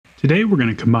Today we're going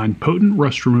to combine potent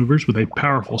rust removers with a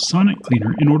powerful sonic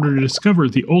cleaner in order to discover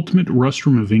the ultimate rust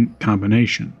removing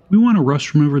combination. We want a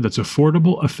rust remover that's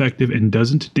affordable, effective, and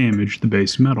doesn't damage the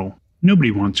base metal.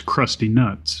 Nobody wants crusty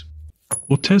nuts.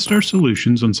 We'll test our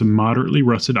solutions on some moderately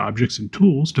rusted objects and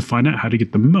tools to find out how to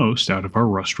get the most out of our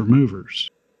rust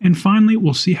removers. And finally,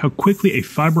 we'll see how quickly a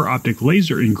fiber optic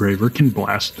laser engraver can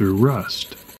blast through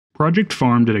rust. Project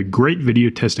Farm did a great video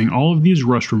testing all of these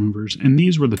rust removers, and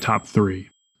these were the top 3.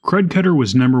 Krud Kutter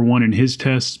was number 1 in his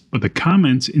tests, but the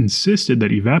comments insisted that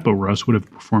Evapo-Rust would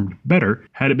have performed better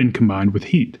had it been combined with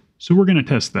heat, so we're going to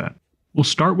test that. We'll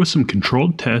start with some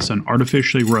controlled tests on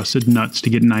artificially rusted nuts to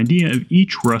get an idea of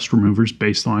each rust remover's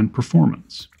baseline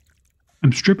performance.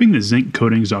 I'm stripping the zinc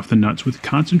coatings off the nuts with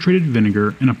concentrated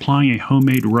vinegar and applying a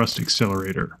homemade rust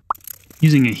accelerator.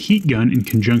 Using a heat gun in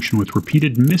conjunction with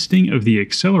repeated misting of the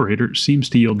accelerator seems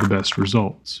to yield the best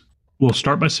results. We'll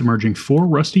start by submerging 4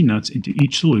 rusty nuts into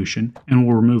each solution, and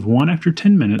we'll remove one after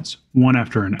 10 minutes, one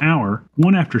after an hour,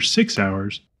 one after 6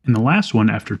 hours, and the last one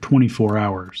after 24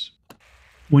 hours.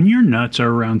 When your nuts are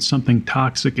around something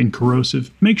toxic and corrosive,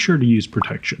 make sure to use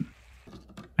protection.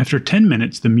 After 10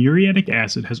 minutes, the Muriatic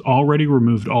Acid has already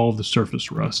removed all of the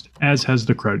surface rust, as has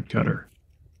the Krud Kutter.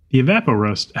 The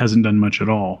Evapo-Rust hasn't done much at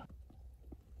all.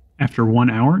 After 1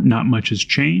 hour, not much has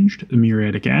changed. The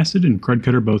Muriatic Acid and Krud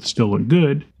Kutter both still look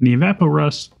good, and the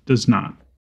Evapo-Rust does not.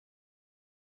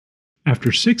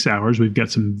 After 6 hours, we've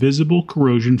got some visible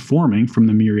corrosion forming from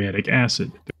the Muriatic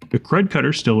Acid. The Krud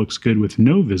Kutter still looks good with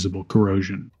no visible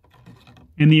corrosion.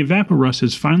 And the Evapo-Rust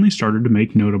has finally started to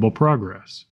make notable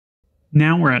progress.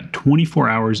 Now we're at 24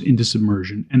 hours into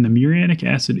submersion, and the Muriatic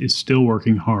Acid is still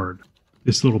working hard.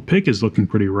 This little pick is looking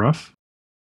pretty rough.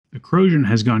 The corrosion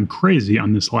has gone crazy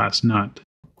on this last nut.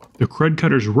 The Krud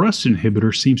Kutter's rust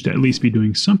inhibitor seems to at least be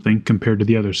doing something compared to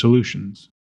the other solutions.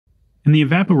 And the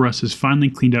Evapo-Rust has finally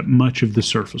cleaned up much of the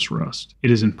surface rust.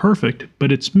 It isn't perfect,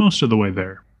 but it's most of the way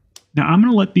there. Now I'm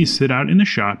going to let these sit out in the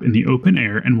shop in the open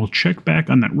air, and we'll check back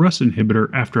on that rust inhibitor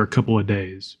after a couple of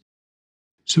days.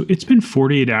 So it's been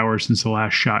 48 hours since the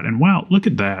last shot, and wow, look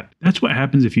at that. That's what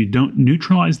happens if you don't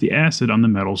neutralize the acid on the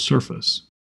metal's surface.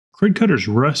 Krud Kutter's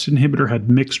rust inhibitor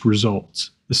had mixed results.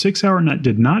 The 6-hour nut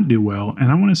did not do well,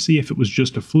 and I want to see if it was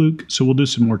just a fluke, so we'll do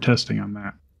some more testing on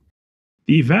that.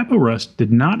 The Evapo-Rust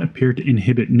did not appear to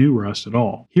inhibit new rust at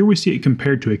all. Here we see it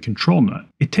compared to a control nut.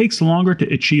 It takes longer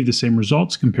to achieve the same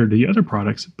results compared to the other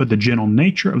products, but the general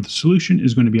nature of the solution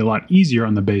is going to be a lot easier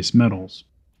on the base metals.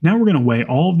 Now we're going to weigh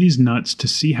all of these nuts to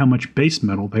see how much base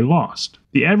metal they lost.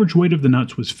 The average weight of the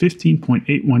nuts was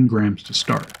 15.81 grams to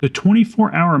start. The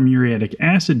 24-hour Muriatic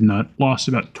Acid nut lost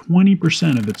about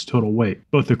 20% of its total weight.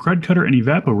 Both the Krud Kutter and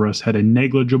Evapo-Rust had a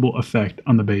negligible effect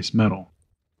on the base metal.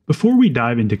 Before we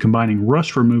dive into combining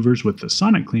rust removers with the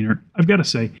sonic cleaner, I've got to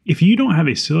say, if you don't have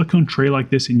a silicone tray like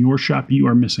this in your shop, you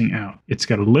are missing out. It's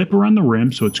got a lip around the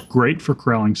rim, so it's great for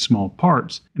corralling small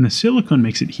parts, and the silicone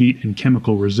makes it heat and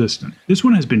chemical resistant. This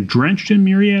one has been drenched in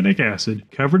muriatic acid,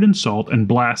 covered in salt, and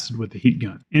blasted with the heat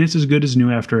gun, and it's as good as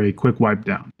new after a quick wipe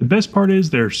down. The best part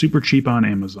is they're super cheap on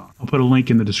Amazon. I'll put a link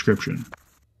in the description.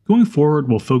 Going forward,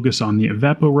 we'll focus on the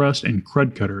Evapo-Rust and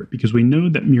Krud Kutter because we know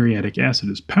that muriatic acid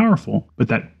is powerful, but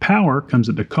that power comes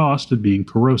at the cost of being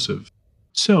corrosive.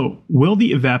 So, will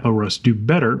the Evapo-Rust do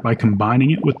better by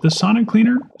combining it with the sonic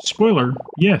cleaner? Spoiler,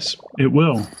 yes, it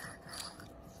will.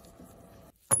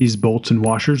 These bolts and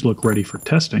washers look ready for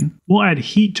testing. We'll add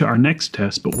heat to our next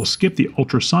test, but we'll skip the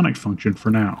ultrasonic function for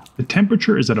now. The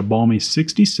temperature is at a balmy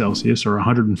 60 Celsius or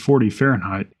 140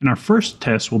 Fahrenheit, and our first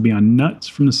test will be on nuts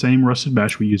from the same rusted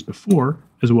batch we used before,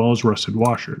 as well as rusted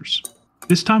washers.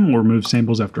 This time we'll remove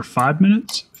samples after 5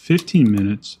 minutes, 15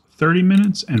 minutes, 30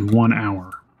 minutes, and 1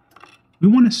 hour. We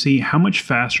want to see how much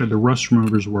faster the rust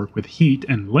removers work with heat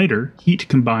and later, heat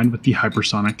combined with the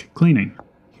hypersonic cleaning.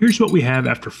 Here's what we have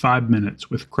after 5 minutes,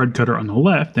 with Krud Kutter on the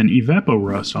left and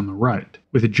Evapo-Rust on the right.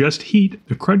 With just heat,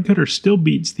 the Krud Kutter still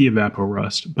beats the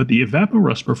Evapo-Rust, but the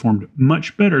Evapo-Rust performed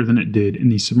much better than it did in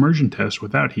the submersion test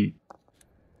without heat.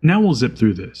 Now we'll zip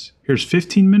through this. Here's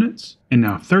 15 minutes, and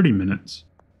now 30 minutes,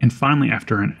 and finally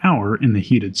after an hour in the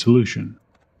heated solution.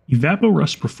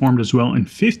 Evapo-Rust performed as well in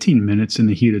 15 minutes in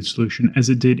the heated solution as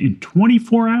it did in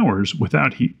 24 hours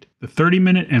without heat. The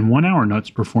 30-minute and 1 hour nuts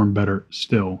performed better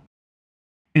still.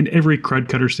 And every Krud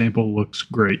Kutter sample looks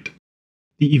great.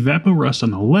 The Evapo-Rust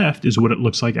on the left is what it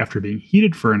looks like after being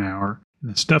heated for an hour,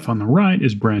 and the stuff on the right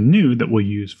is brand new that we'll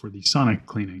use for the sonic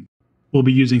cleaning. We'll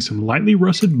be using some lightly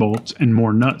rusted bolts and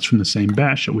more nuts from the same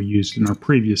batch that we used in our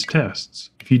previous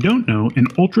tests. If you don't know, an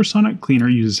ultrasonic cleaner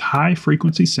uses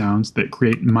high-frequency sounds that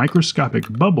create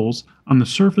microscopic bubbles on the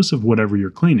surface of whatever you're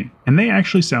cleaning, and they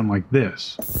actually sound like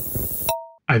this.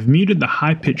 I've muted the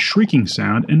high-pitched shrieking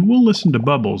sound and we'll listen to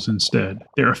bubbles instead.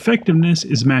 Their effectiveness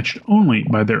is matched only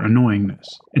by their annoyingness.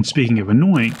 And speaking of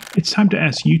annoying, it's time to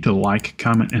ask you to like,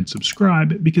 comment, and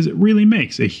subscribe because it really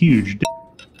makes a huge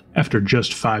difference. After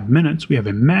just 5 minutes, we have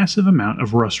a massive amount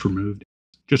of rust removed.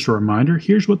 Just a reminder,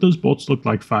 here's what those bolts looked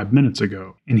like 5 minutes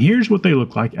ago, and here's what they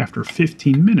look like after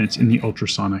 15 minutes in the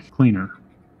ultrasonic cleaner.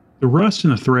 The rust in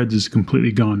the threads is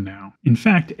completely gone now. In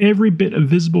fact, every bit of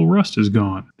visible rust is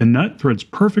gone. The nut threads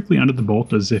perfectly under the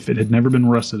bolt as if it had never been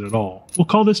rusted at all. We'll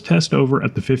call this test over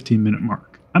at the 15-minute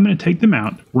mark. I'm going to take them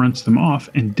out, rinse them off,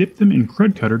 and dip them in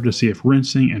Krud Kutter to see if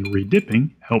rinsing and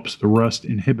redipping helps the rust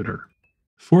inhibitor.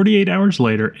 48 hours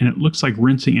later, and it looks like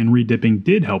rinsing and redipping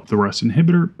did help the rust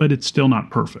inhibitor, but it's still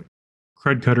not perfect.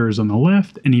 Krud Kutter is on the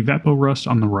left and Evapo-Rust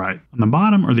on the right. On the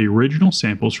bottom are the original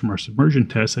samples from our submersion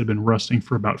tests that had been rusting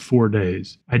for about 4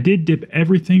 days. I did dip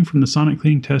everything from the sonic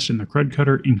cleaning test in the Krud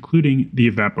Kutter, including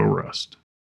the Evapo-Rust.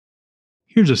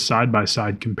 Here's a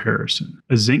side-by-side comparison.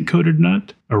 A zinc-coated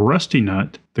nut, a rusty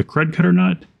nut, the Krud Kutter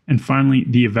nut, and finally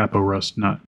the Evapo-Rust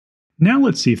nut. Now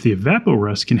let's see if the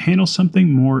Evapo-Rust can handle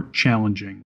something more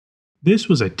challenging. This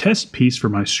was a test piece for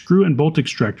my screw and bolt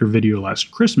extractor video last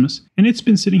Christmas, and it's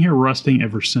been sitting here rusting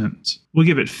ever since. We'll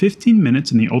give it 15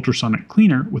 minutes in the ultrasonic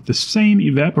cleaner with the same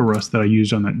Evapo-Rust that I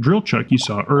used on that drill chuck you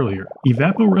saw earlier.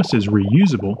 Evapo-Rust is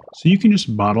reusable, so you can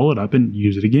just bottle it up and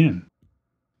use it again.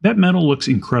 That metal looks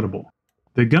incredible.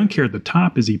 The gunk here at the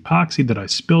top is epoxy that I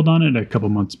spilled on it a couple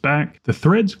months back. The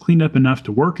threads cleaned up enough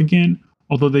to work again,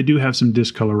 although they do have some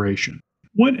discoloration.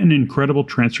 What an incredible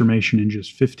transformation in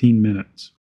just 15 minutes.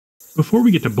 Before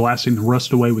we get to blasting the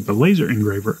rust away with the laser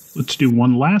engraver, let's do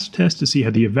one last test to see how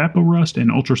the Evapo-Rust and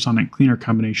ultrasonic cleaner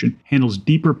combination handles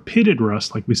deeper pitted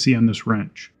rust like we see on this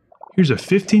wrench. Here's a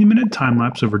 15-minute time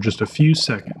lapse over just a few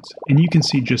seconds, and you can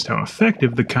see just how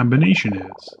effective the combination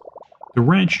is. The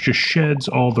wrench just sheds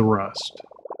all the rust.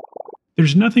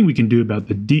 There's nothing we can do about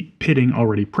the deep pitting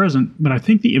already present, but I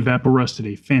think the Evapo-Rust did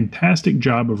a fantastic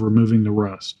job of removing the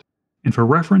rust. And for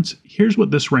reference, here's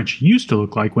what this wrench used to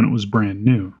look like when it was brand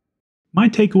new. My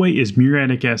takeaway is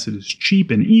Muriatic Acid is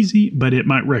cheap and easy, but it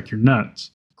might wreck your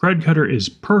nuts. Krud Kutter is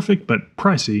perfect but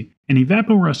pricey, and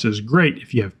Evapo-Rust is great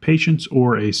if you have patience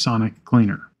or a sonic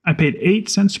cleaner. I paid 8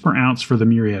 cents per ounce for the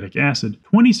Muriatic Acid,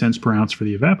 20 cents per ounce for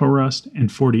the Evapo-Rust,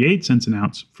 and 48 cents an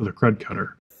ounce for the Krud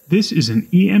Kutter. This is an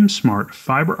EM Smart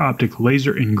fiber optic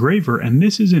laser engraver, and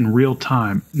this is in real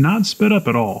time, not sped up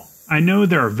at all. I know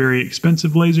there are very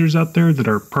expensive lasers out there that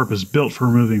are purpose-built for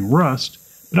removing rust,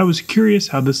 but I was curious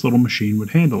how this little machine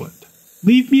would handle it.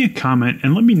 Leave me a comment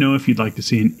and let me know if you'd like to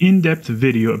see an in-depth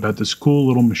video about this cool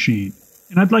little machine.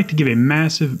 And I'd like to give a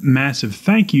massive, massive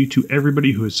thank you to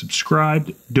everybody who has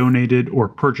subscribed, donated, or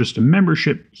purchased a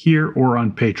membership here or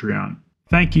on Patreon.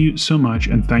 Thank you so much,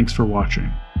 and thanks for watching.